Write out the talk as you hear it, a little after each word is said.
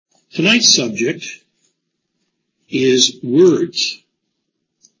Tonight's subject is words.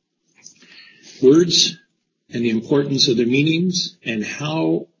 Words and the importance of their meanings and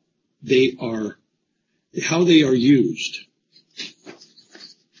how they are used.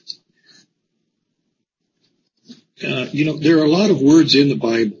 There are a lot of words in the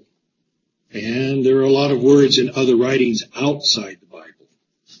Bible, and there are a lot of words in other writings outside the Bible.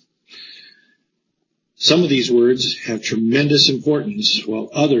 Some of these words have tremendous importance, while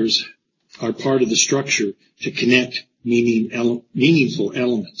others are part of the structure to connect meaningful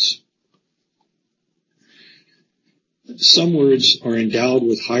elements. Some words are endowed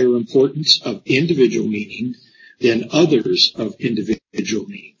with higher importance of individual meaning than others of individual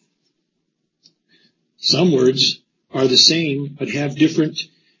meaning. Some words are the same but have different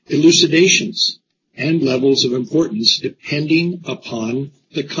elucidations and levels of importance depending upon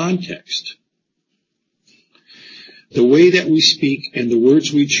the context. The way that we speak and the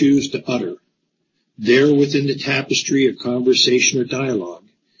words we choose to utter, there within the tapestry of conversation or dialogue,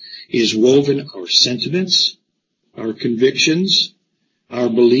 is woven our sentiments, our convictions, our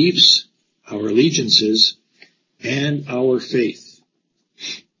beliefs, our allegiances, and our faith.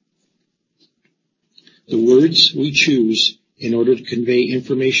 The words we choose in order to convey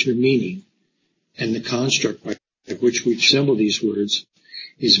information or meaning and the construct by which we assemble these words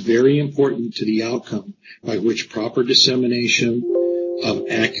is very important to the outcome by which proper dissemination of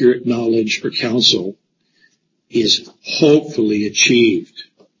accurate knowledge or counsel is hopefully achieved.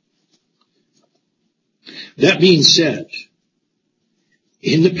 That being said,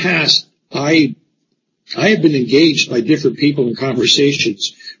 in the past, I have been engaged by different people in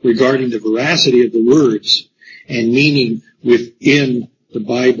conversations regarding the veracity of the words and meaning within the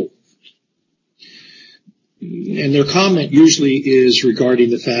Bible. And their comment usually is regarding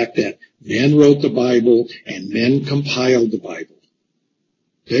the fact that men wrote the Bible and men compiled the Bible.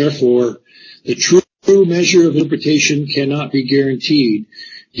 Therefore, the true measure of interpretation cannot be guaranteed,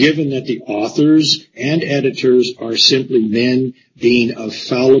 given that the authors and editors are simply men being of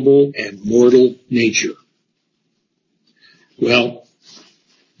fallible and mortal nature. Well,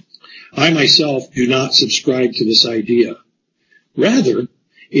 I myself do not subscribe to this idea. Rather,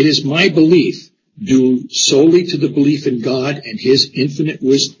 it is my belief, due solely to the belief in God and His infinite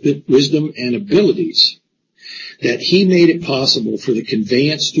wisdom and abilities, that He made it possible for the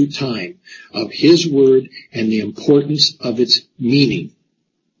conveyance through time of His word and the importance of its meaning.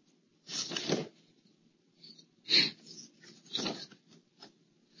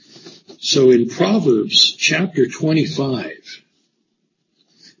 So in Proverbs chapter 25,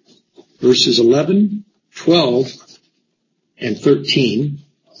 verses 11, 12, and 13,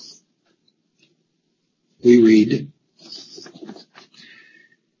 we read,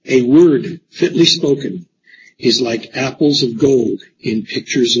 "A word fitly spoken is like apples of gold in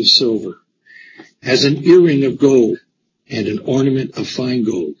pictures of silver, as an earring of gold and an ornament of fine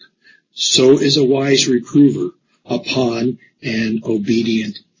gold. So is a wise reprover upon an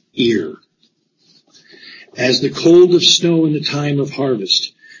obedient ear. As the cold of snow in the time of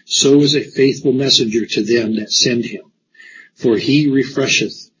harvest, so is a faithful messenger to them that send him, for he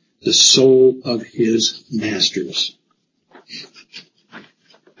refresheth the soul of his masters."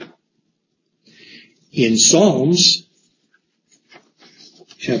 In Psalms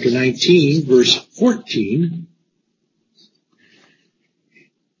chapter 19, verse 14,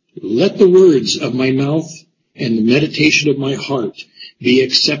 "Let the words of my mouth and the meditation of my heart be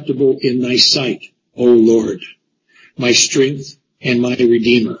acceptable in thy sight, O Lord, my strength and my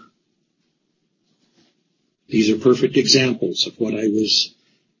Redeemer." These are perfect examples of what I was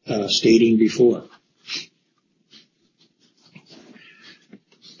stating before.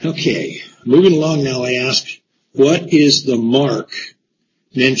 Okay, moving along now, I ask, what is the mark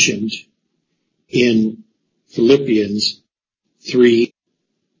mentioned in Philippians 3,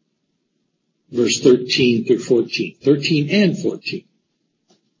 verse 13 through 14? 13 and 14.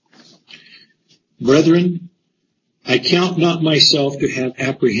 "Brethren, I count not myself to have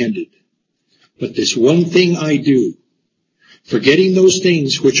apprehended, but this one thing I do, forgetting those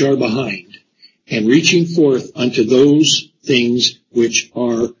things which are behind, and reaching forth unto those things which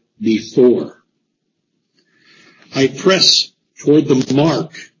are before. I press toward the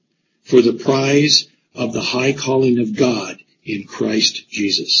mark for the prize of the high calling of God in Christ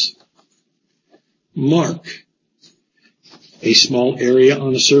Jesus." Mark, a small area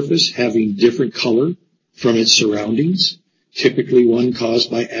on a surface having different color from its surroundings, typically one caused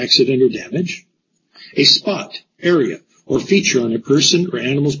by accident or damage. A spot, area, or feature on a person or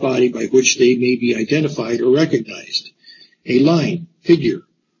animal's body by which they may be identified or recognized. A line, figure,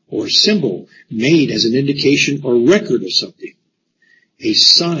 or symbol made as an indication or record of something. A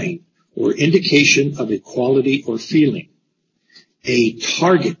sign or indication of a quality or feeling. A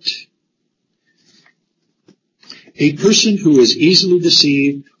target. A person who is easily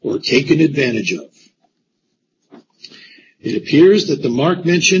deceived or taken advantage of. It appears that the mark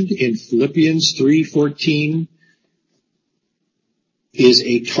mentioned in Philippians 3:14 is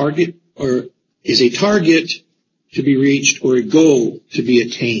a target to be reached or a goal to be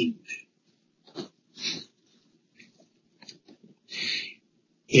attained.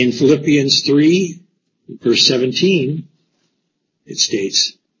 In Philippians 3, verse 17, it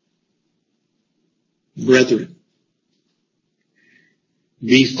states, "Brethren,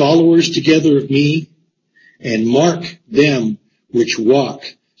 be followers together of me, and mark them which walk,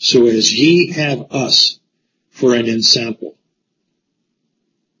 so as ye have us for an ensample."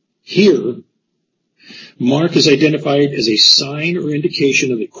 Here, mark is identified as a sign or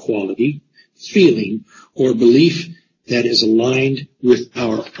indication of a quality, feeling, or belief that is aligned with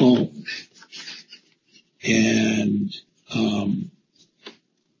our own. And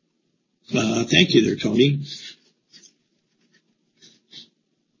thank you there, Tony.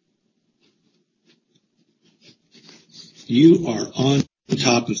 You are on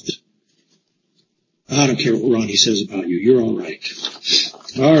top of this. I don't care what Ronnie says about you. You're all right.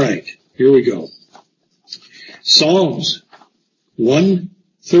 All right, here we go. Psalms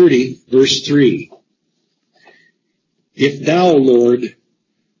 130, verse 3. If thou, Lord,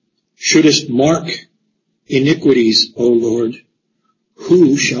 shouldest mark iniquities, O Lord,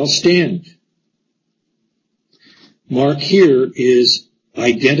 who shall stand? Mark here is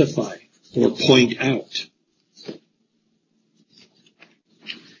identify or point out.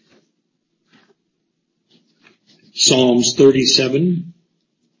 Psalms 37,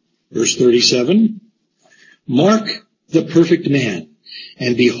 verse 37. Mark the perfect man,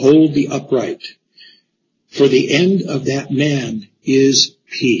 and behold the upright. For the end of that man is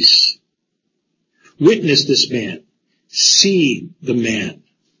peace. Witness this man. See the man.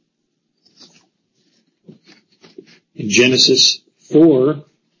 In Genesis 4,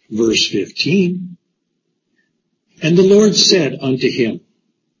 verse 15. And the Lord said unto him,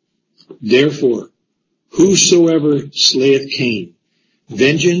 Therefore, whosoever slayeth Cain,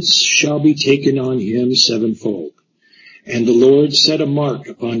 vengeance shall be taken on him sevenfold. And the Lord set a mark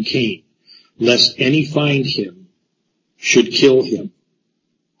upon Cain, lest any find him, should kill him.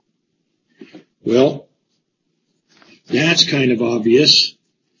 Well, that's kind of obvious.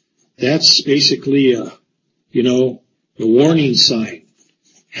 That's basically the warning sign,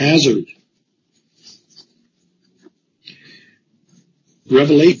 hazard.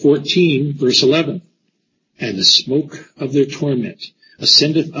 Revelation 14, verse 11. And the smoke of their torment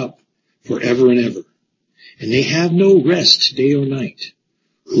ascendeth up forever and ever. And they have no rest day or night,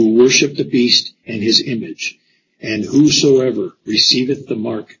 who worship the beast and his image, and whosoever receiveth the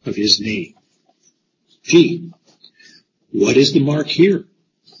mark of his name. Gee, what is the mark here?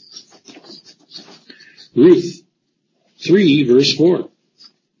 Ruth 3, verse 4.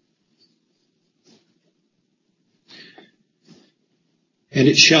 And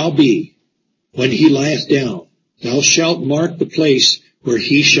it shall be, when he lieth down, thou shalt mark the place where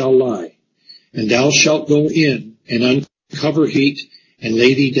he shall lie, and thou shalt go in and uncover heat and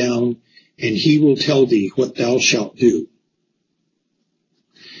lay thee down, and he will tell thee what thou shalt do.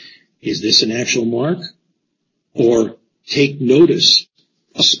 Is this an actual mark? Or take notice,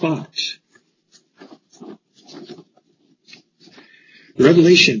 a spot?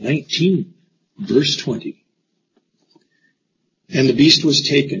 Revelation 19, verse 20. And the beast was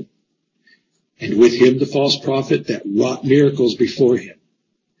taken, and with him the false prophet that wrought miracles before him,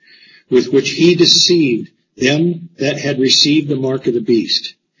 with which he deceived them that had received the mark of the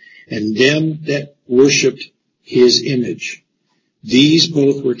beast, and them that worshipped his image. These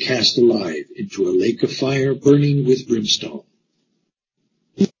both were cast alive into a lake of fire burning with brimstone.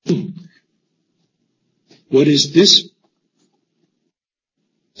 What is this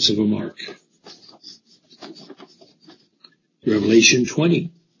of a mark? Revelation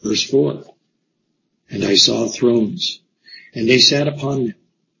 20, verse 4. And I saw thrones, and they sat upon them,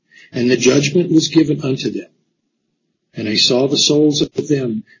 and the judgment was given unto them. And I saw the souls of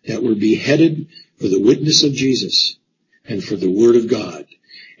them that were beheaded for the witness of Jesus, and for the word of God,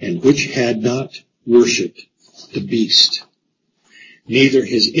 and which had not worshipped the beast, neither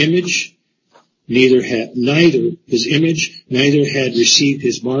had received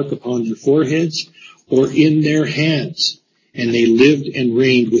his mark upon their foreheads or in their hands, and they lived and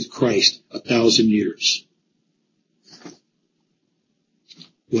reigned with Christ 1,000 years.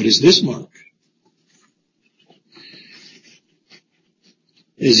 What is this mark?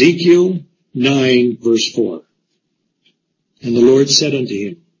 Ezekiel 9, verse 4. And the Lord said unto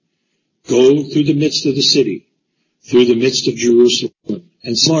him, Go through the midst of the city, through the midst of Jerusalem,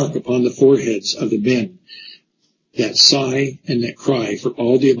 and mark upon the foreheads of the men that sigh and that cry for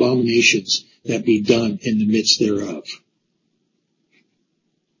all the abominations that be done in the midst thereof.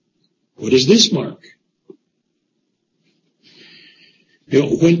 What is this mark?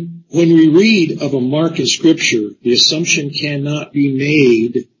 When we read of a mark in Scripture, the assumption cannot be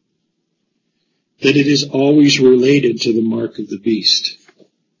made that it is always related to the mark of the beast.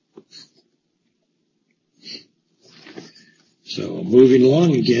 So, moving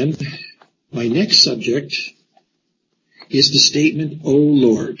along again, my next subject is the statement, O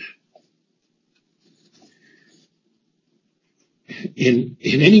Lord. In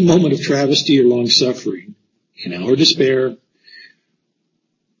any moment of travesty or long-suffering, in our despair,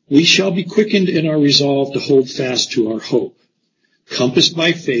 we shall be quickened in our resolve to hold fast to our hope, compassed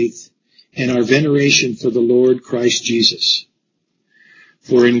by faith and our veneration for the Lord Christ Jesus.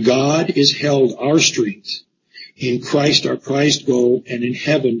 For in God is held our strength, in Christ our prized goal, and in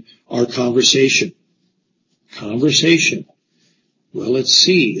heaven our conversation. Conversation. Well, let's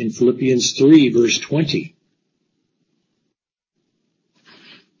see in Philippians 3, verse 20.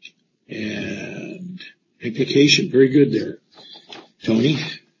 And implication, very good there, Tony.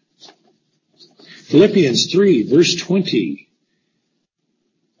 Philippians 3, verse 20.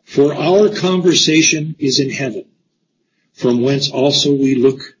 For our conversation is in heaven, from whence also we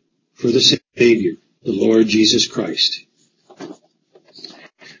look for the Savior, the Lord Jesus Christ.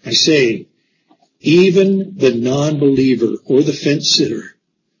 I say, even the non-believer or the fence-sitter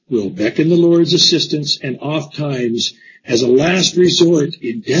will beckon the Lord's assistance, and oft times, as a last resort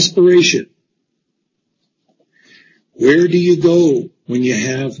in desperation. Where do you go when you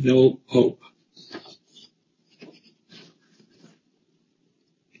have no hope?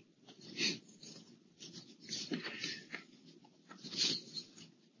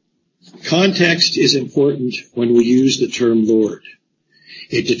 Context is important when we use the term Lord.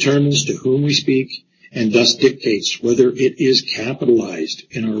 It determines to whom we speak and thus dictates whether it is capitalized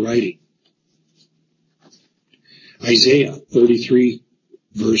in our writing. Isaiah 33,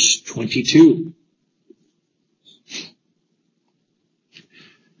 verse 22.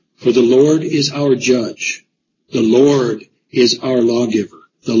 For the Lord is our judge. The Lord is our lawgiver.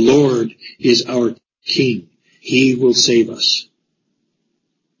 The Lord is our king. He will save us.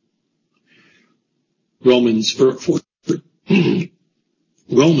 Romans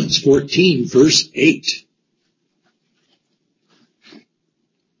 14, verse 8.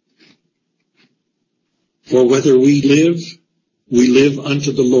 For whether we live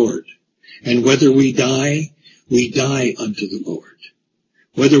unto the Lord, and whether we die unto the Lord.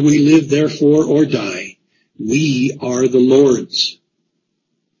 Whether we live therefore or die, we are the Lord's.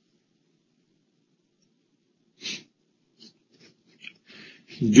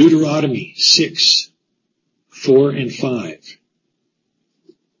 Deuteronomy 6, 4 and 5.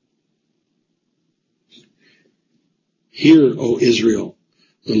 Hear, O Israel,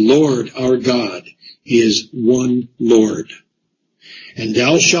 the Lord our God is one Lord. And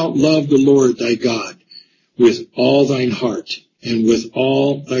thou shalt love the Lord thy God with all thine heart, and with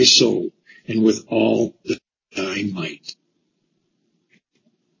all thy soul, and with all thy might.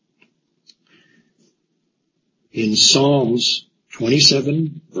 In Psalms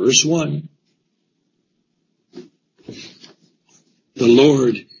 27, verse 1, the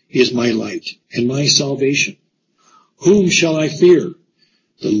Lord is my light and my salvation. Whom shall I fear?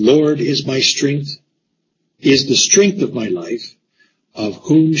 The Lord is my strength, is the strength of my life. Of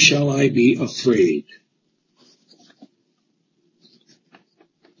whom shall I be afraid?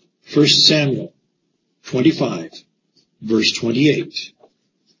 1 Samuel 25, verse 28.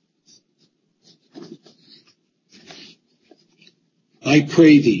 I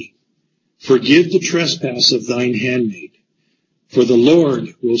pray thee, forgive the trespass of thine handmaid, for the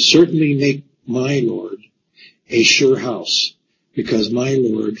Lord will certainly make my Lord a sure house, because my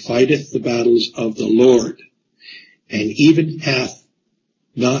Lord fighteth the battles of the Lord, and even hath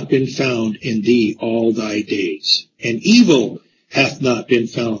not been found in thee all thy days. And evil hath not been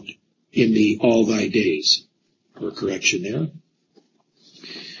found in thee all thy days. Or correction there.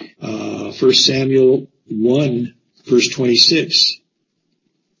 1 Samuel 1, verse 26.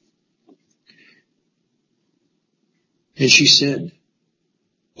 And she said,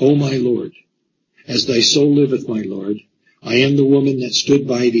 O my Lord, as thy soul liveth, my Lord, I am the woman that stood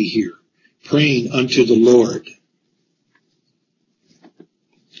by thee here, praying unto the Lord.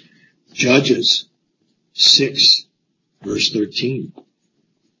 Judges 6, verse 13.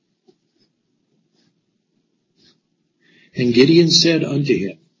 And Gideon said unto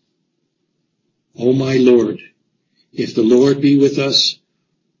him, O my Lord, if the Lord be with us,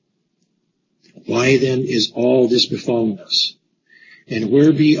 Why then is all this befallen us? And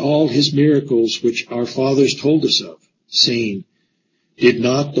where be all his miracles which our fathers told us of, saying, Did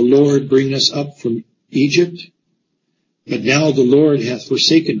not the Lord bring us up from Egypt? But now the Lord hath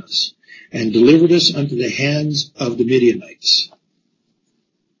forsaken us, and delivered us unto the hands of the Midianites.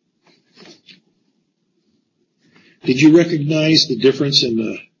 Did you recognize the difference in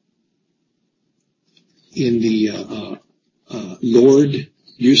the Lord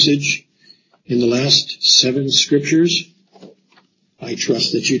usage in the last 7 scriptures? I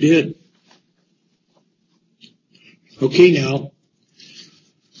trust that you did. Okay, now,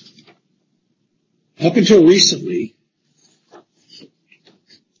 up until recently,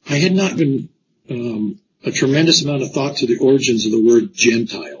 I had not been a tremendous amount of thought to the origins of the word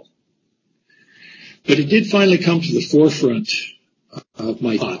Gentile. But it did finally come to the forefront of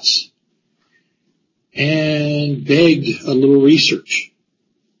my thoughts and begged a little research.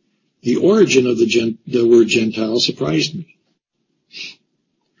 The origin of the word Gentile surprised me.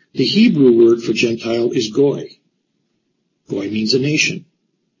 The Hebrew word for Gentile is goy. Goy means a nation.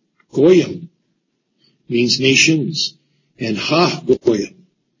 Goyim means nations. And ha-goyim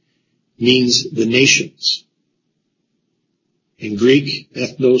means the nations. In Greek,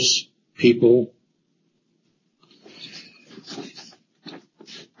 ethnos, people.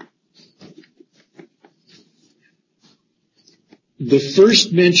 The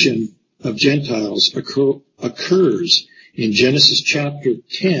first mention of Gentiles occurs in Genesis chapter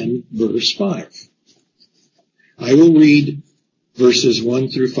 10, verse 5. I will read verses 1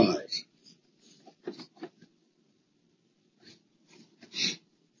 through 5.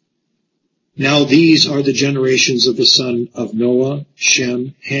 Now these are the generations of the son of Noah,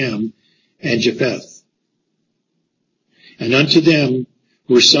 Shem, Ham, and Japheth. And unto them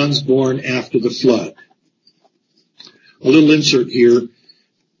were sons born after the flood. A little insert here.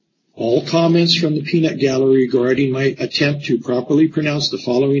 All comments from the peanut gallery regarding my attempt to properly pronounce the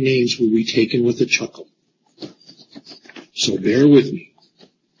following names will be taken with a chuckle. So bear with me.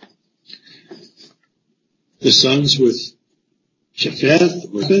 The sons with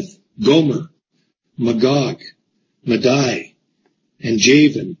Japheth, Gomer, Magog, Madai, and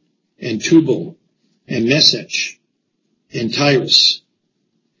Javan, and Tubal, and Meshech, and Tyrus.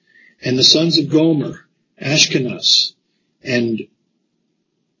 And the sons of Gomer, Ashkenaz, and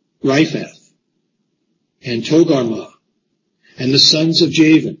Riphath, and Togarmah, and the sons of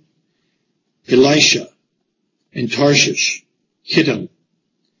Javan, Elisha, and Tarshish, Kittim,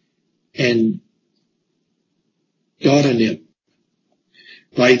 and Dodanim.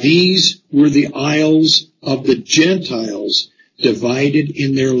 By these were the isles of the Gentiles divided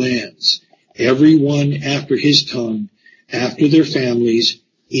in their lands, every one after his tongue, after their families,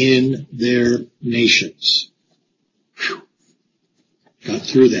 in their nations. Whew. Got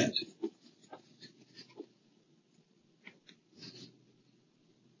through that.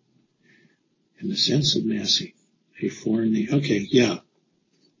 In the sense of massing, a foreign name. Okay, yeah.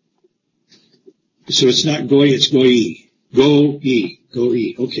 So it's not goy, it's goyi. Go-e.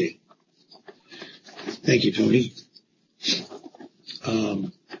 Go-e. Okay. Thank you, Tony.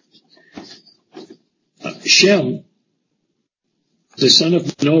 Shem, the son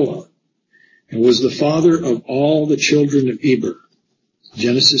of Noah, and was the father of all the children of Eber.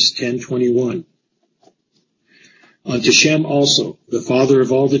 Genesis 10:21. Unto Shem also, the father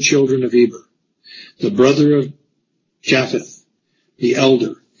of all the children of Eber, the brother of Japheth, the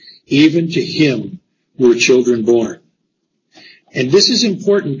elder, even to him were children born. And this is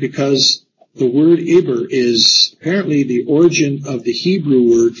important because the word Eber is apparently the origin of the Hebrew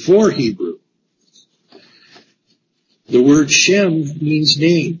word for Hebrew. The word Shem means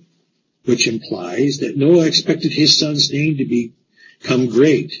name, which implies that Noah expected his son's name to become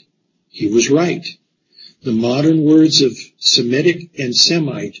great. He was right. The modern words of Semitic and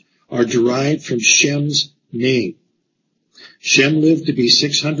Semite are derived from Shem's name. Shem lived to be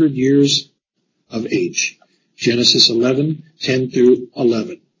 600 years of age. Genesis 11:10 through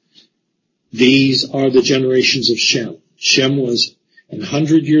 11. These are the generations of Shem. Shem was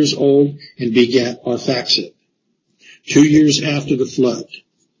 100 years old and begat Arphaxad, 2 years after the flood.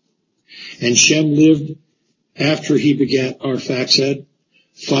 And Shem lived after he begat Arphaxad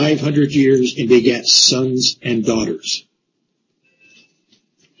 500 years and begat sons and daughters.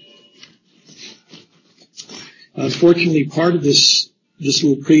 Unfortunately, part of this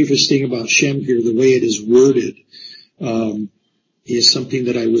little previous thing about Shem here, the way it is worded, is something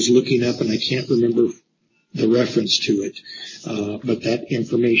that I was looking up and I can't remember the reference to it. But that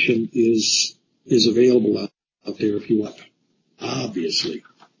information is available out there if you want. Obviously.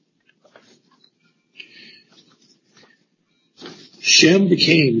 Shem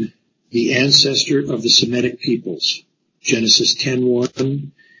became the ancestor of the Semitic peoples. Genesis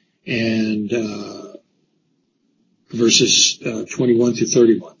 10:1 and verses 21 through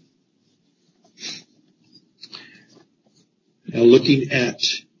 31. Now looking at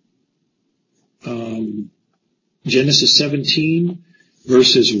Genesis 17,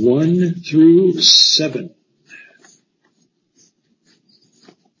 verses 1 through 7.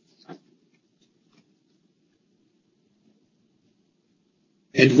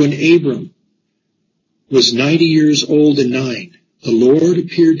 And when Abram was 90 years old and 9, the Lord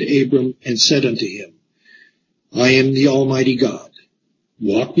appeared to Abram and said unto him, I am the Almighty God.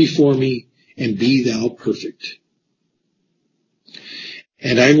 Walk before me and be thou perfect.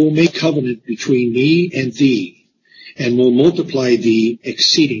 And I will make covenant between me and thee, and will multiply thee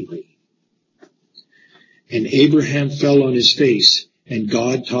exceedingly. And Abraham fell on his face, and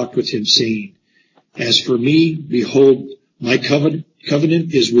God talked with him, saying, As for me, behold, my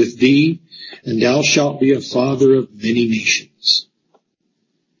covenant is with thee, and thou shalt be a father of many nations.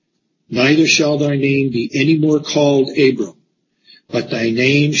 Neither shall thy name be any more called Abram, but thy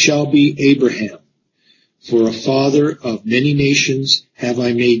name shall be Abraham. For a father of many nations have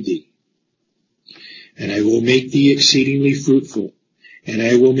I made thee. And I will make thee exceedingly fruitful, and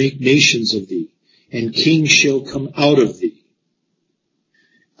I will make nations of thee, and kings shall come out of thee.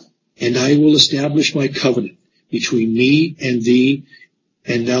 And I will establish my covenant between me and thee,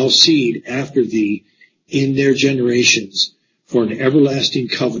 and thy seed after thee in their generations, for an everlasting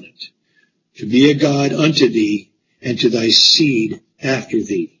covenant, to be a God unto thee, and to thy seed after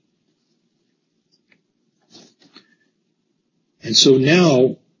thee. And so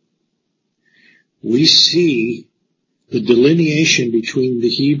now we see the delineation between the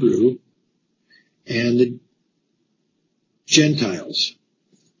Hebrew and the Gentiles.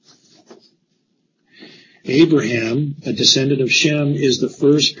 Abraham, a descendant of Shem, is the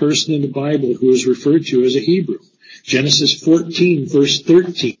first person in the Bible who is referred to as a Hebrew. Genesis 14, verse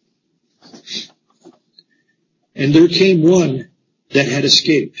 13. And there came one that had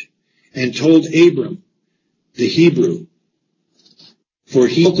escaped, and told Abram, the Hebrew, for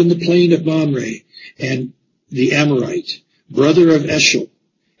he dwelt in the plain of Mamre, and the Amorite, brother of Eshel,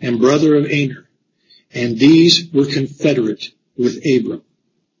 and brother of Aner, and these were confederate with Abram.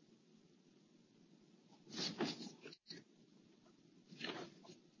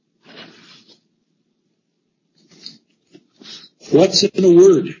 What's in a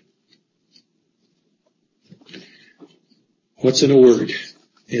word? What's in a word?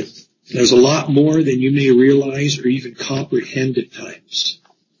 There's a lot more than you may realize or even comprehend at times.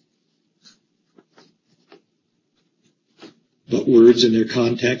 But words in their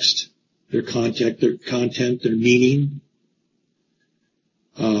context, their content, their meaning,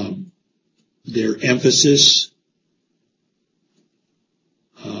 their emphasis,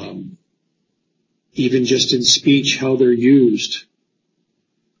 even just in speech, how they're used.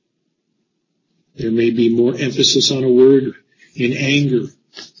 There may be more emphasis on a word in anger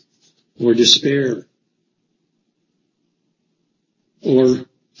or despair, or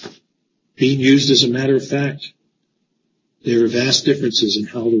being used as a matter of fact. There are vast differences in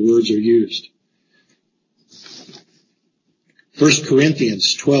how the words are used. 1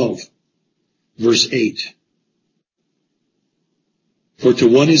 Corinthians 12, verse 8. For to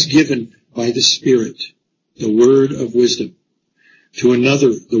one is given by the Spirit the word of wisdom, to another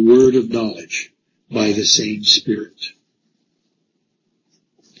the word of knowledge by the same Spirit.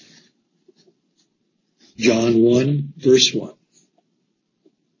 John 1, verse 1.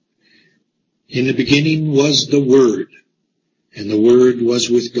 In the beginning was the Word, and the Word was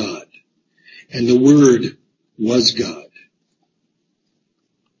with God, and the Word was God.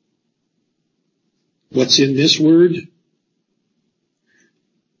 What's in this word?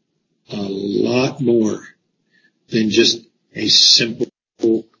 A lot more than just a simple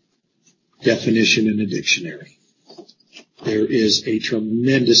definition in a dictionary. There is a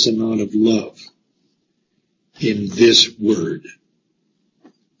tremendous amount of love in this word.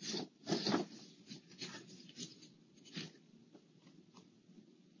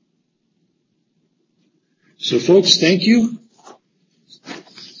 So folks, thank you.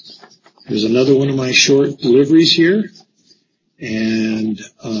 There's another one of my short deliveries here. And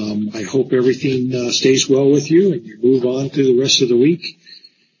I hope everything stays well with you and you move on through the rest of the week.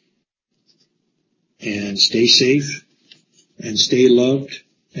 And stay safe and stay loved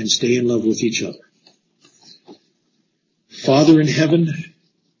and stay in love with each other. Father in heaven,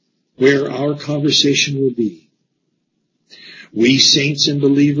 where our conversation will be, we saints and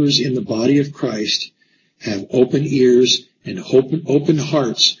believers in the body of Christ have open ears and open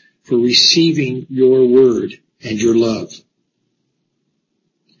hearts for receiving your word and your love.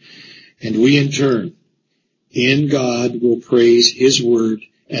 And we in turn, in God, will praise his word,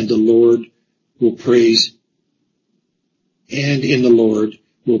 and the Lord will praise, and in the Lord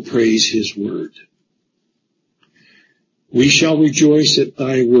will praise his word. We shall rejoice at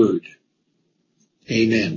thy word. Amen.